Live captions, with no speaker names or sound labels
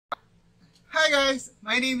Hi guys,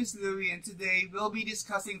 my name is Louie and today we'll be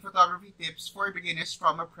discussing photography tips for beginners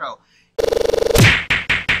from a pro.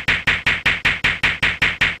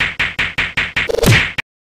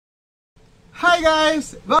 Hi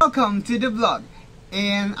guys, welcome to the vlog.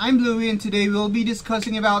 And I'm Louie and today we'll be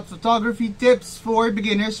discussing about photography tips for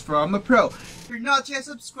beginners from a pro. If you're not yet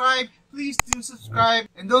subscribed, please do subscribe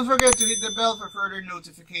and don't forget to hit the bell for further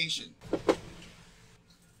notification.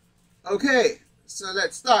 Okay, so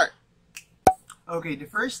let's start. Okay, the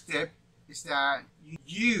first tip is that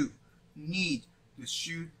you need to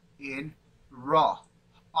shoot in RAW.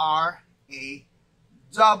 R-A-W.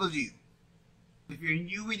 If you're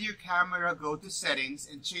new with your camera, go to settings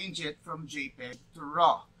and change it from JPEG to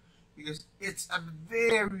RAW. Because it's a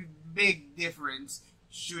very big difference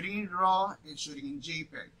shooting in RAW and shooting in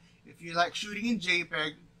JPEG. If you like shooting in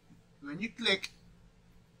JPEG, when you click,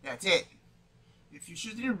 that's it. If you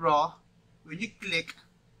shoot in RAW, when you click,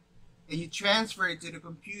 and you transfer it to the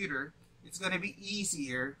computer, it's going to be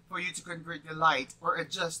easier for you to convert the light or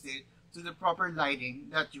adjust it to the proper lighting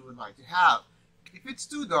that you would like to have. If it's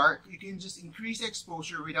too dark, you can just increase the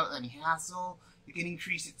exposure without any hassle. You can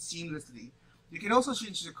increase it seamlessly. You can also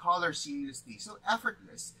change the color seamlessly, so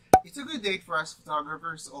effortless. It's a good date for us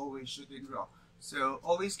photographers to always shoot in RAW. So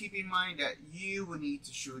always keep in mind that you will need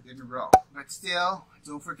to shoot in RAW. But still,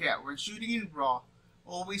 don't forget, when shooting in RAW,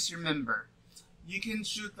 always remember, you can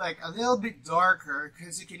shoot like a little bit darker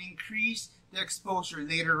because you can increase the exposure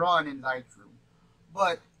later on in Lightroom.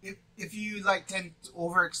 But if you like tend to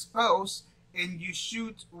overexpose and you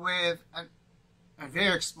shoot with a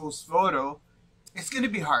very exposed photo, it's going to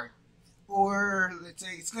be hard. Or let's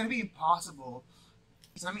say it's going to be impossible.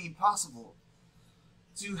 It's going to be impossible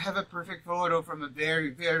to have a perfect photo from a very,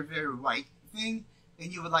 very, very white thing,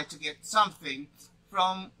 and you would like to get something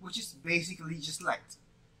from which is basically just light.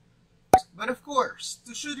 But of course,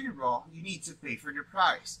 to shoot in RAW, you need to pay for the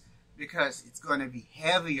price because it's going to be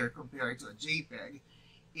heavier compared to a JPEG.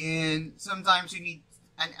 And sometimes you need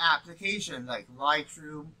an application like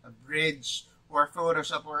Lightroom, a Bridge, or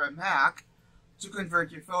Photoshop, or a Mac to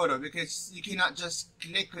convert your photo because you cannot just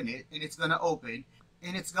click on it and it's going to open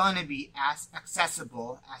and it's going to be as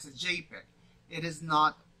accessible as a JPEG. It is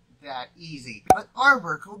not that easy. But our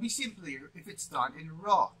work will be simpler if it's done in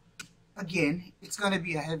RAW. Again, it's going to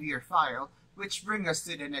be a heavier file, which brings us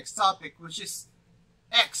to the next topic, which is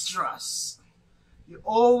extras. You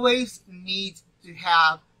always need to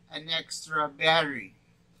have an extra battery,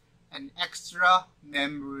 an extra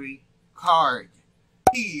memory card.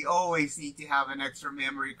 You always need to have an extra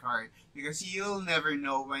memory card because you'll never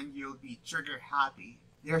know when you'll be trigger happy.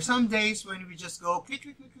 There are some days when we just go click,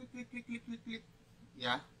 click, click, click, click, click, click, click, click.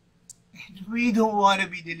 Yeah. And we don't want to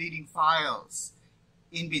be deleting files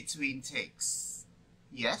in between takes.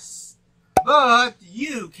 Yes, but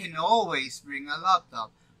you can always bring a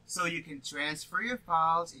laptop so you can transfer your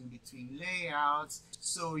files in between layouts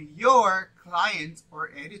so your client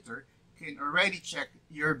or editor can already check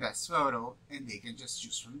your best photo and they can just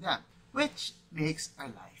choose from them, which makes our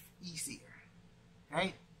life easier,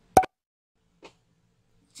 right?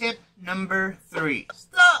 Tip number 3.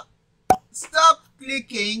 Stop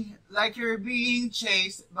clicking like you're being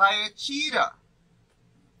chased by a cheetah.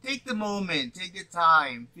 Take the moment, take the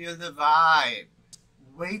time, feel the vibe.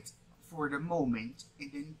 Wait for the moment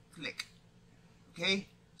and then click. Okay?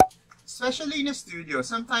 Especially in a studio,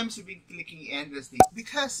 sometimes you've been clicking endlessly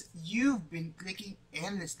because you've been clicking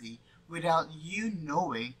endlessly without you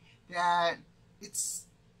knowing that it's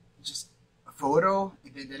just a photo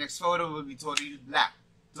and then the next photo will be totally black,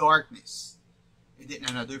 darkness. And then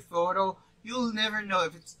another photo, you'll never know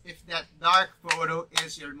if that dark photo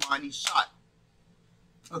is your money shot.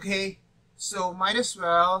 Okay, so might as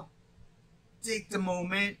well take the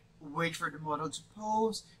moment, wait for the model to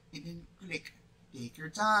pose, and then click. Take your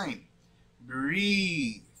time.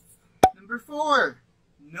 Breathe. Number 4,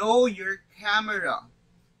 know your camera.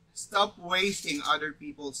 Stop wasting other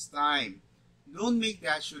people's time. Don't make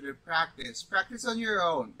that shoot a practice. Practice on your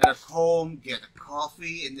own. Get a comb, get a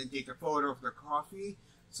coffee, and then take a photo of the coffee.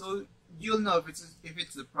 So you'll know if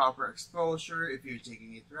it's the proper exposure, if you're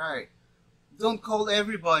taking it right. Don't call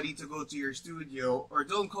everybody to go to your studio, or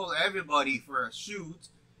don't call everybody for a shoot,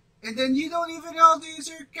 and then you don't even know how to use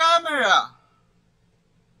your camera.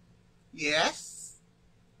 Yes?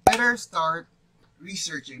 Better start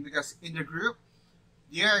researching because in the group,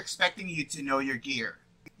 they are expecting you to know your gear.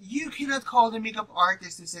 You cannot call the makeup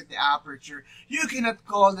artist to set the aperture. You cannot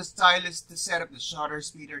call the stylist to set up the shutter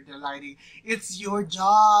speed or the lighting. It's your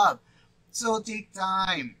job. So take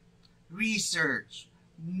time, research,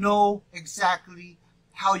 know exactly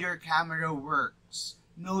how your camera works,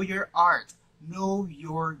 know your art, know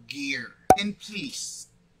your gear. And please,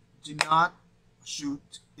 do not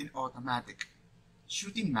shoot in automatic.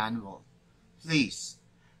 Shoot in manual. Please.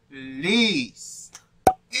 Please.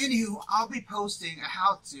 Anywho, I'll be posting a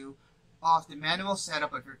how-to of the manual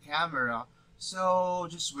setup of your camera, so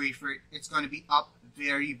just wait for it. It's going to be up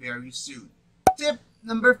very, very soon. Tip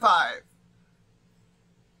number 5.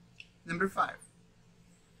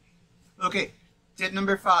 Okay, tip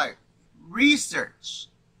number 5. Research.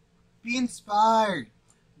 Be inspired.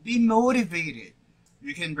 Be motivated.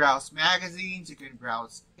 You can browse magazines, you can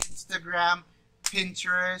browse Instagram,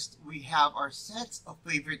 Pinterest. We have our sets of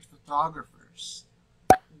favorite photographers.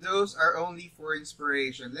 Those are only for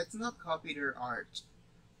inspiration. Let's not copy their art.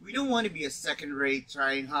 We don't want to be a second-rate,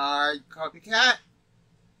 trying hard copycat.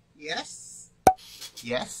 Yes?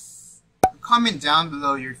 Yes? Comment down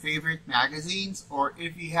below your favorite magazines, or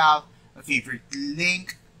if you have a favorite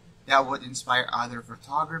link that would inspire other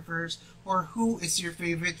photographers, or who is your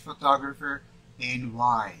favorite photographer and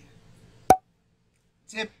why.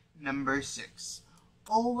 Tip number 6.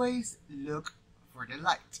 Always look for the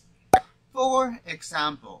light. For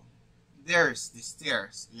example, there's the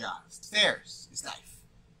stairs. Yeah, stairs is life.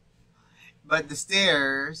 But the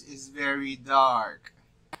stairs is very dark.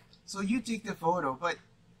 So you take the photo, but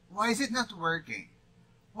why is it not working?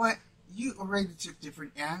 What? You already took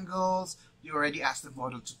different angles, you already asked the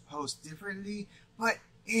model to pose differently, but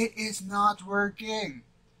it is not working.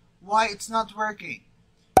 Why it's not working?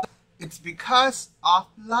 It's because of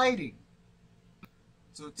lighting.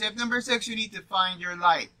 So tip number 6, you need to find your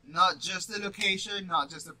light. Not just the location, not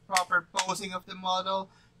just the proper posing of the model.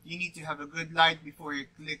 You need to have a good light before you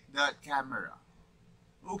click that camera.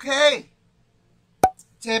 Okay?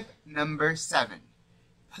 Tip number 7.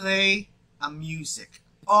 Play a music.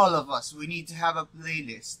 All of us, we need to have a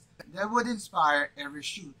playlist that would inspire every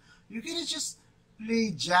shoot. You can just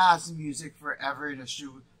play jazz music forever in a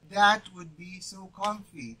shoot. That would be so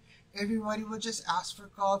comfy. Everybody would just ask for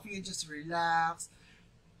coffee and just relax.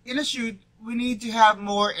 In a shoot, we need to have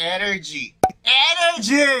more energy.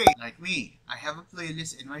 Energy! Like me, I have a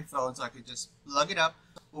playlist in my phone, so I could just plug it up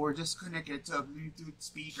or just connect it to a Bluetooth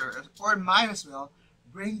speaker, or might as well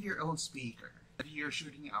bring your own speaker. If you're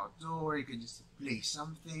shooting outdoor, you can just play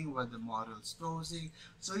something while the model is posing,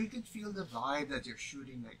 so you can feel the vibe that you're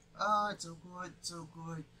shooting, like, oh, it's so good, so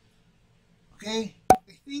good. Okay?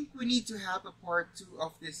 I think we need to have a part 2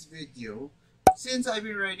 of this video, since I've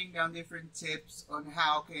been writing down different tips on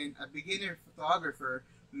how can a beginner photographer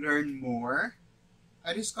learn more.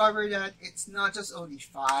 I discovered that it's not just only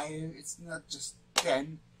 5, it's not just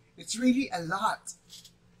 10, it's really a lot.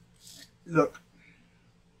 Look.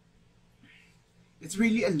 It's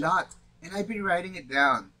really a lot, and I've been writing it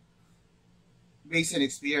down based on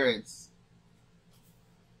experience.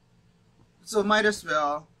 So might as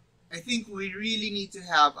well, I think we really need to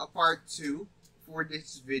have a part 2 for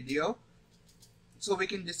this video so we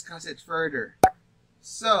can discuss it further.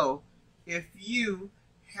 So if you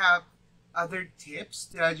have other tips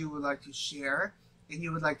that you would like to share and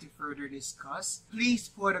you would like to further discuss, please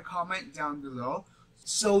put a comment down below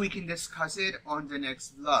so we can discuss it on the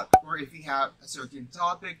next vlog. Or if you have a certain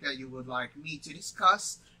topic that you would like me to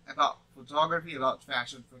discuss about photography, about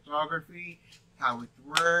fashion photography, how it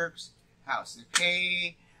works, how's the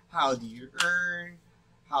pay, how do you earn,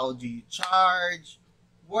 how do you charge,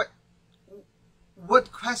 what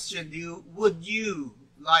question would you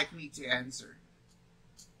like me to answer?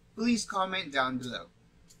 Please comment down below.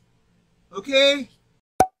 Okay?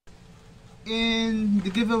 In the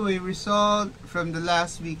giveaway result from the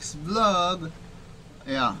last week's vlog,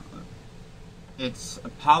 yeah, it's a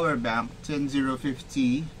power bank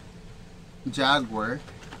 10050 Jaguar,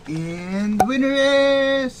 and the winner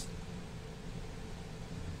is,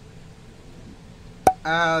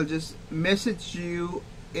 I'll just message you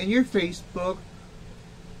in your Facebook.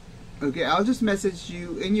 Okay, I'll just message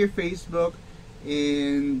you in your Facebook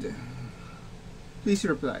and please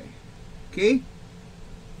reply. Okay?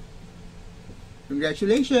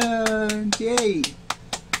 Congratulations! Yay!